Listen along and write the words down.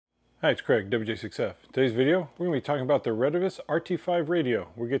Hi, it's Craig, WJ6F. Today's video, we're going to be talking about the Retevis RT5 radio.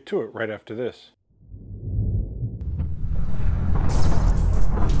 We'll get to it right after this.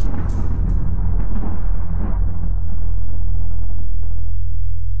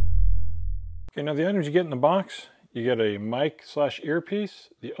 Okay, now the items you get in the box, you get a mic/earpiece,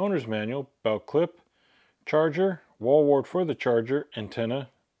 the owner's manual, belt clip, charger, wall wart for the charger, antenna,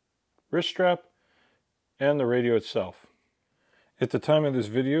 wrist strap, and the radio itself. At the time of this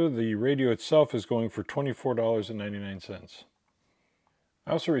video, the radio itself is going for $24.99.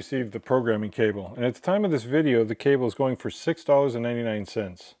 I also received the programming cable, and at the time of this video, the cable is going for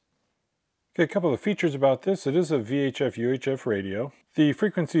 $6.99. Okay, a couple of features about this. It is a VHF/UHF radio. The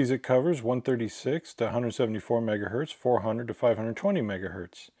frequencies it covers, 136 to 174 megahertz, 400 to 520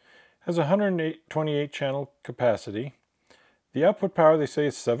 megahertz. Has a 128 channel capacity. The output power, they say,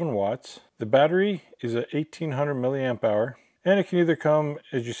 is 7 watts. The battery is a 1800 milliamp hour. And it can either come,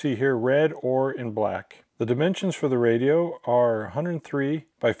 as you see here, red or in black. The dimensions for the radio are 103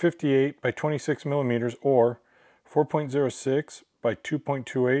 by 58 by 26 millimeters or 4.06 by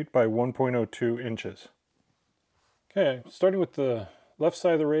 2.28 by 1.02 inches. Okay, starting with the left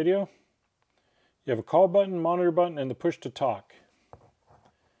side of the radio, you have a call button, monitor button, and the push to talk.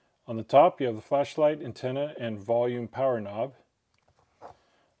 On the top, you have the flashlight, antenna, and volume power knob.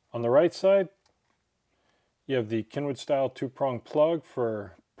 On the right side, you have the Kenwood style 2-prong plug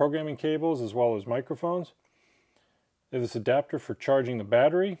for programming cables as well as microphones. You have this adapter for charging the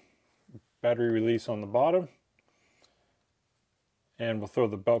battery release on the bottom, and we'll throw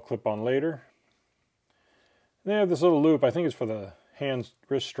the belt clip on later. And they have this little loop, I think it's for the hand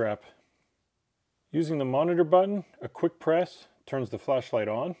wrist strap. Using the monitor button, a quick press turns the flashlight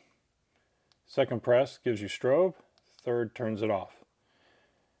on. Second press gives you strobe, third turns it off.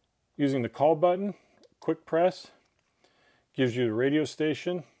 Using the call button, quick press gives you the radio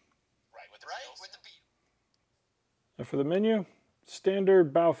station. Right with the beat. And for the menu,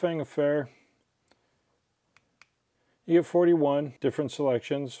 standard Baofeng affair. You get 41 different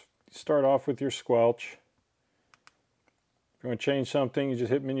selections. You start off with your squelch. If you want to change something, you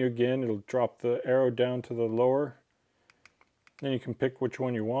just hit menu again. It'll drop the arrow down to the lower. Then you can pick which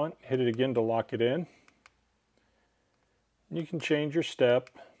one you want. Hit it again to lock it in. And you can change your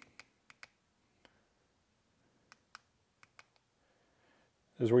step.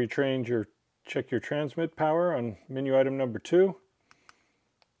 This is where you check your transmit power on menu item number 2.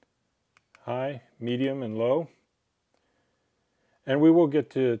 High, medium, and low. And we will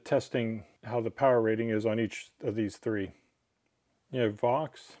get to testing how the power rating is on each of these 3. You have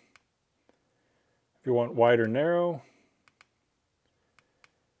Vox. If you want wide or narrow.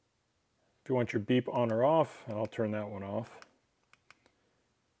 If you want your beep on or off, and I'll turn that one off.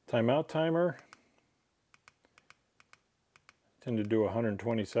 Timeout timer. Tend to do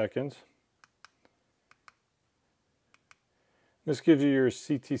 120 seconds. This gives you your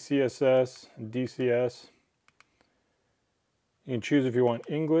CTCSS and DCS. You can choose if you want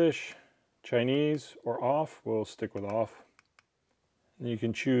English, Chinese, or off. We'll stick with off. And you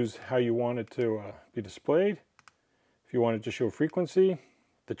can choose how you want it to be displayed. If you want it to show frequency,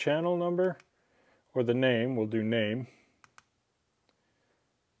 the channel number, or the name, we'll do name.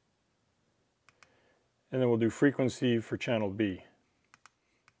 And then we'll do frequency for channel B.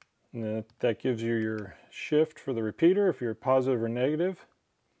 And that gives you your shift for the repeater if you're positive or negative.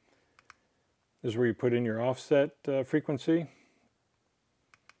 This is where you put in your offset frequency.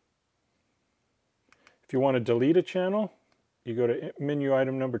 If you want to delete a channel, you go to menu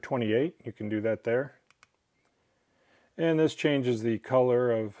item number 28. You can do that there. And this changes the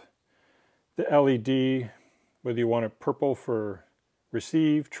color of the LED, whether you want it purple for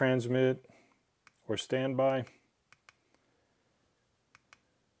receive, transmit, or standby.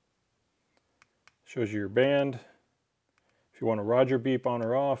 Shows you your band. If you want a Roger beep on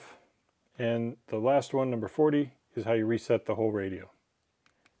or off. And the last one, number 40, is how you reset the whole radio.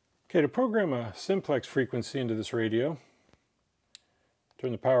 Okay, to program a Simplex frequency into this radio,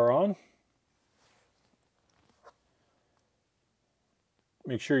 turn the power on.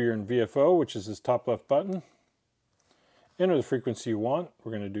 Make sure you're in VFO, which is this top left button. Enter the frequency you want.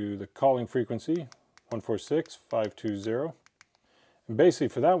 We're going to do the calling frequency, 146.520. And basically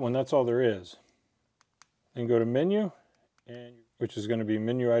for that one, that's all there is. Then go to menu, which is going to be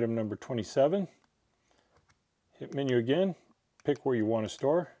menu item number 27. Hit menu again, pick where you want to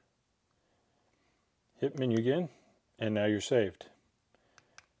store. Hit menu again, and now you're saved.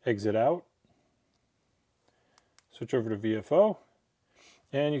 Exit out. Switch over to VFO.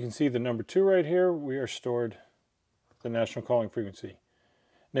 And you can see the number 2 right here. We are stored the national calling frequency.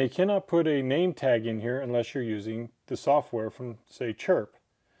 Now you cannot put a name tag in here unless you're using the software from, say, CHIRP.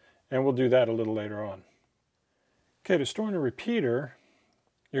 And we'll do that a little later on. Okay, to store in a repeater,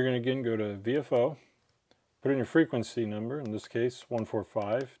 you're going to again go to VFO, put in your frequency number, in this case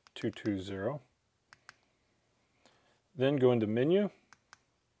 145220. Then go into menu.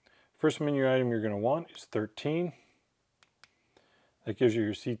 First menu item you're going to want is 13. That gives you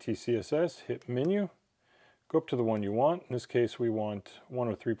your CTCSS. Hit menu. Go up to the one you want. In this case we want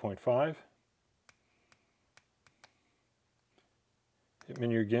 103.5. Hit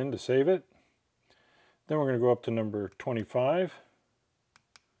menu again to save it. Then we're going to go up to number 25.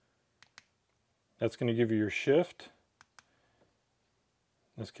 That's going to give you your shift.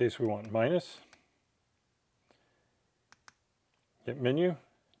 In this case we want minus. Hit menu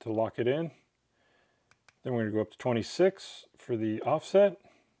to lock it in. Then we're going to go up to 26 for the offset.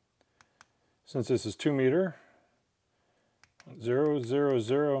 Since this is 2 meter,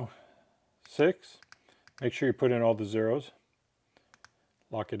 0006. Make sure you put in all the zeros.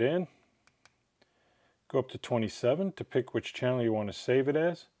 Lock it in. Go up to 27 to pick which channel you want to save it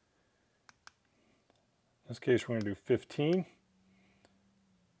as. In this case, we're going to do 15.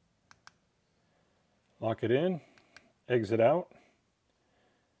 Lock it in. Exit out.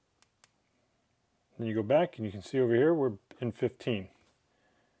 Then you go back and you can see over here we're in 15.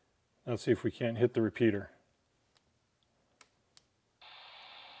 Let's see if we can't hit the repeater.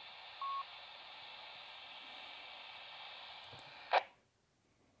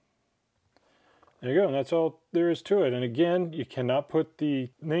 There you go, and that's all there is to it. And again, you cannot put the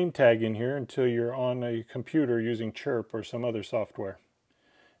name tag in here until you're on a computer using CHIRP or some other software.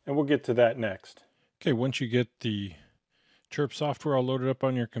 And we'll get to that next. Okay, once you get the CHIRP software all loaded up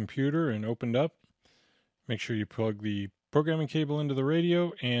on your computer and opened up, make sure you plug the programming cable into the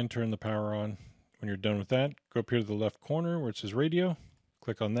radio and turn the power on. When you're done with that, go up here to the left corner where it says radio,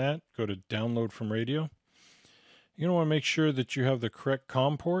 click on that, go to download from radio. You're going to want to make sure that you have the correct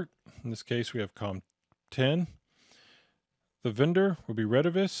COM port. In this case, we have COM 10. The vendor will be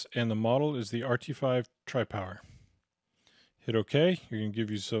Retevis, and the model is the RT5 Tri-Power. Hit OK. You're going to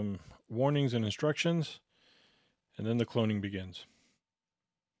give you some warnings and instructions, and then the cloning begins.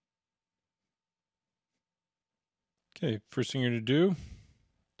 Okay, first thing you're going to do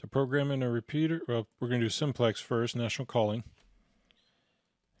to program in a repeater, well, we're going to do Simplex first, national calling,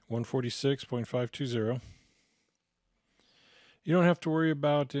 146.520. You don't have to worry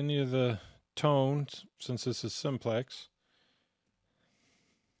about any of the tones since this is Simplex.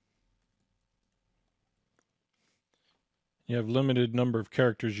 You have limited number of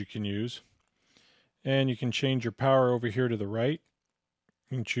characters you can use. And you can change your power over here to the right.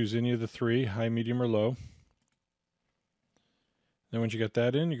 You can choose any of the three, high, medium, or low. Then once you get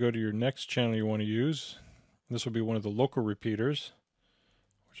that in, you go to your next channel you want to use. This will be one of the local repeaters,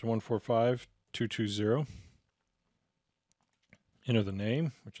 which is 145220. Enter the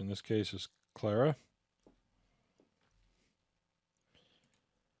name, which in this case is Clara.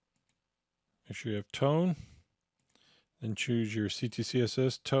 Make sure you have tone. Then choose your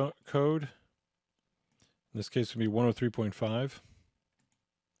CTCSS code. In this case, it will be 103.5.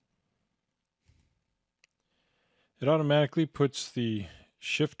 It automatically puts the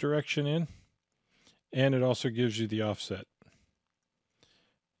shift direction in, and it also gives you the offset.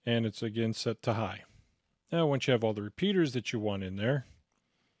 And it's again set to high. Now, once you have all the repeaters that you want in there,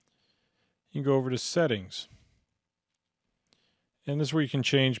 you can go over to Settings. And this is where you can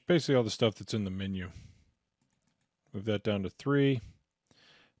change basically all the stuff that's in the menu. Move that down to 3.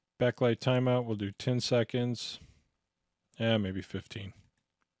 Backlight timeout, we'll do 10 seconds. Maybe 15.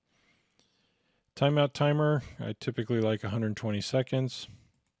 Timeout timer, I typically like 120 seconds.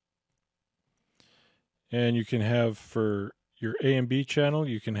 And you can have for your A and B channel,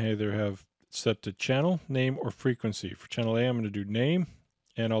 you can either have set to channel, name, or frequency. For channel A, I'm going to do name,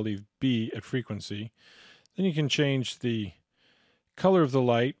 and I'll leave B at frequency. Then you can change the color of the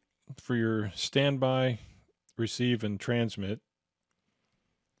light for your standby, receive, and transmit.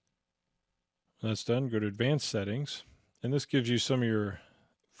 When that's done, go to advanced settings, and this gives you some of your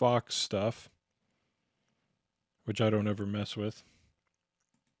Vox stuff, which I don't ever mess with.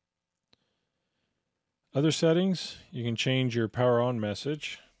 Other settings, you can change your power on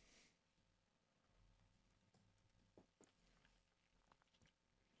message.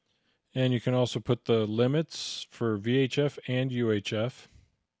 And you can also put the limits for VHF and UHF.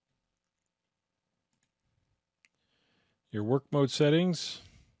 Your work mode settings.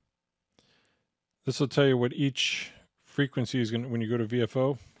 This will tell you what each frequency is going to, when you go to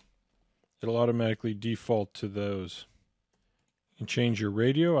VFO, it'll automatically default to those. You can change your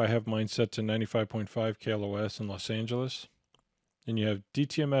radio. I have mine set to 95.5 KLOS in Los Angeles. And you have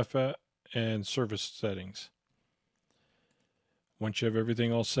DTMF and service settings. Once you have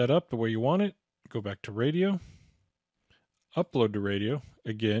everything all set up the way you want it, go back to radio, upload to radio.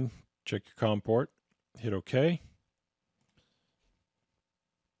 Again, check your COM port, hit OK.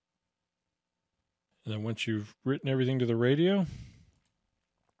 And then once you've written everything to the radio,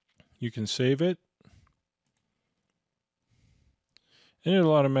 you can save it. And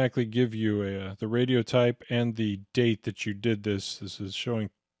it'll automatically give you the radio type and the date that you did this. This is showing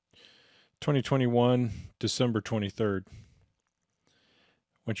 2021, December 23rd.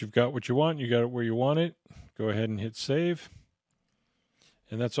 Once you've got what you want, you got it where you want it, go ahead and hit save.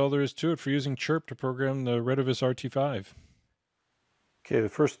 And that's all there is to it for using CHIRP to program the Retevis RT5. Okay, the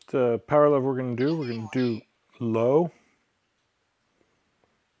first power level we're going to do low.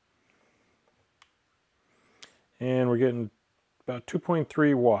 And we're getting about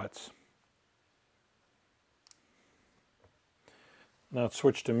 2.3 watts. Now let's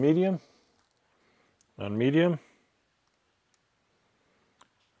switch to medium. On medium,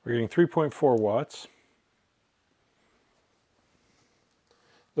 we're getting 3.4 watts.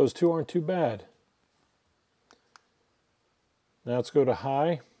 Those two aren't too bad. Now let's go to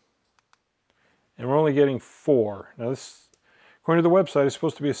high, and we're only getting 4. Now this, according to the website, is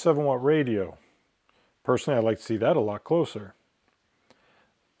supposed to be a 7-watt radio. Personally, I'd like to see that a lot closer.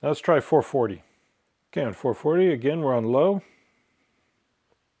 Now let's try 440. Okay, on 440, again, we're on low.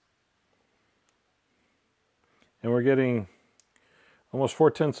 And we're getting almost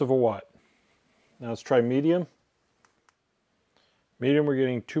 0.4 of a watt. Now let's try medium. Medium, we're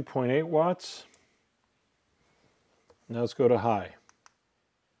getting 2.8 watts. Now let's go to high.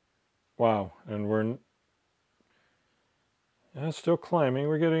 Wow, and we're still climbing.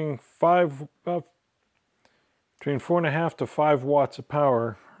 We're getting about between 4.5 to 5 watts of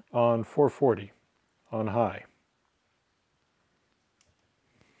power on 440 on high.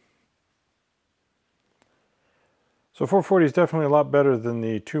 So 440 is definitely a lot better than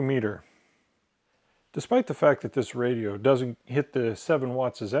the 2 meter. Despite the fact that this radio doesn't hit the 7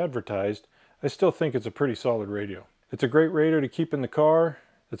 watts as advertised, I still think it's a pretty solid radio. It's a great radio to keep in the car,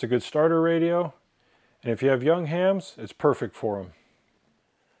 it's a good starter radio, and if you have young hams, it's perfect for them.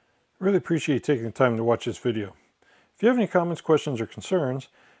 I really appreciate you taking the time to watch this video. If you have any comments, questions, or concerns,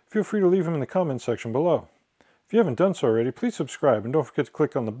 feel free to leave them in the comments section below. If you haven't done so already, please subscribe and don't forget to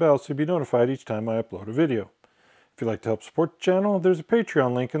click on the bell so you'll be notified each time I upload a video. If you'd like to help support the channel, there's a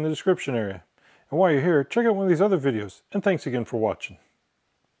Patreon link in the description area. And while you're here, check out one of these other videos, and thanks again for watching.